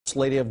First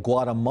Lady of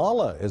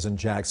Guatemala is in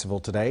Jacksonville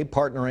today,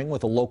 partnering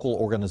with a local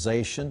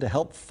organization to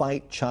help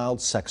fight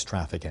child sex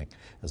trafficking.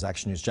 As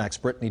Action News Jack's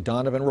Brittany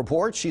Donovan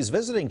reports, she's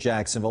visiting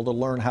Jacksonville to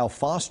learn how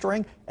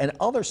fostering and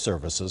other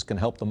services can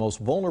help the most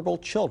vulnerable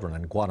children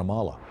in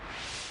Guatemala.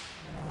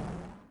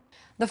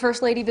 The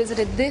First Lady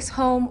visited this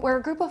home where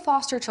a group of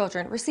foster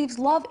children receives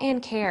love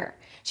and care.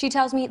 She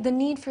tells me the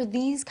need for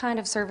these kind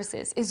of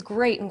services is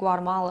great in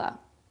Guatemala.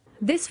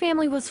 This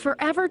family was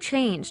forever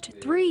changed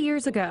 3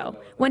 years ago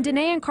when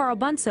Danae and Carl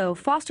Bunso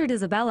fostered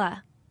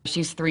Isabella.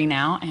 She's 3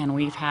 now, and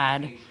we've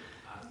had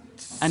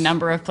a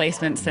number of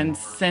placements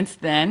since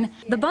then.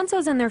 The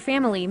Bunsos and their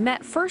family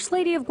met First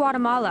Lady of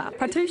Guatemala,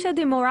 Patricia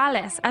de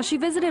Morales, as she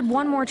visited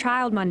One More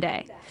Child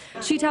Monday.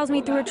 She tells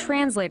me through a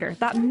translator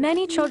that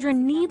many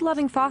children need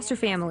loving foster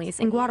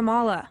families in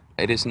Guatemala.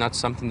 It is not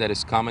something that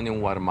is common in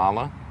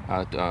Guatemala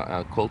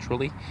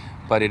culturally,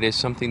 but it is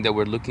something that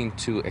we're looking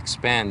to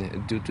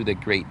expand due to the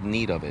great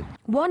need of it.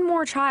 One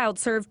More Child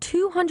served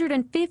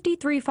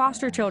 253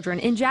 foster children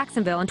in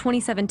Jacksonville in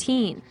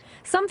 2017.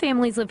 Some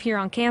families live here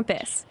on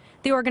campus.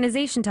 The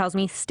organization tells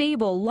me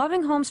stable,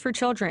 loving homes for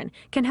children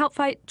can help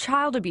fight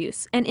child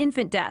abuse and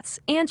infant deaths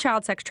and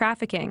child sex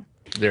trafficking.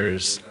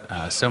 There's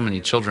so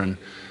many children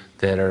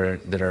that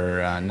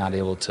are not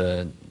able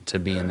to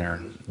be in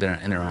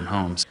their own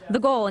homes. The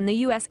goal in the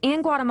U.S.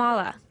 and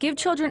Guatemala, give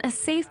children a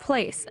safe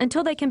place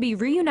until they can be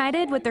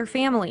reunited with their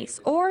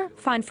families or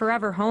find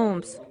forever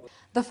homes.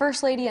 The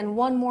First Lady and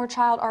One More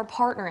Child are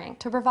partnering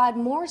to provide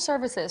more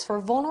services for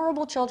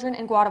vulnerable children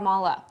in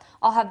Guatemala.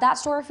 I'll have that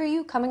story for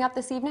you coming up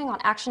this evening on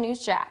Action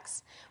News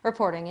Jax.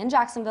 Reporting in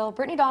Jacksonville,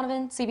 Brittany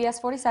Donovan,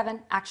 CBS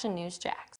 47, Action News Jax.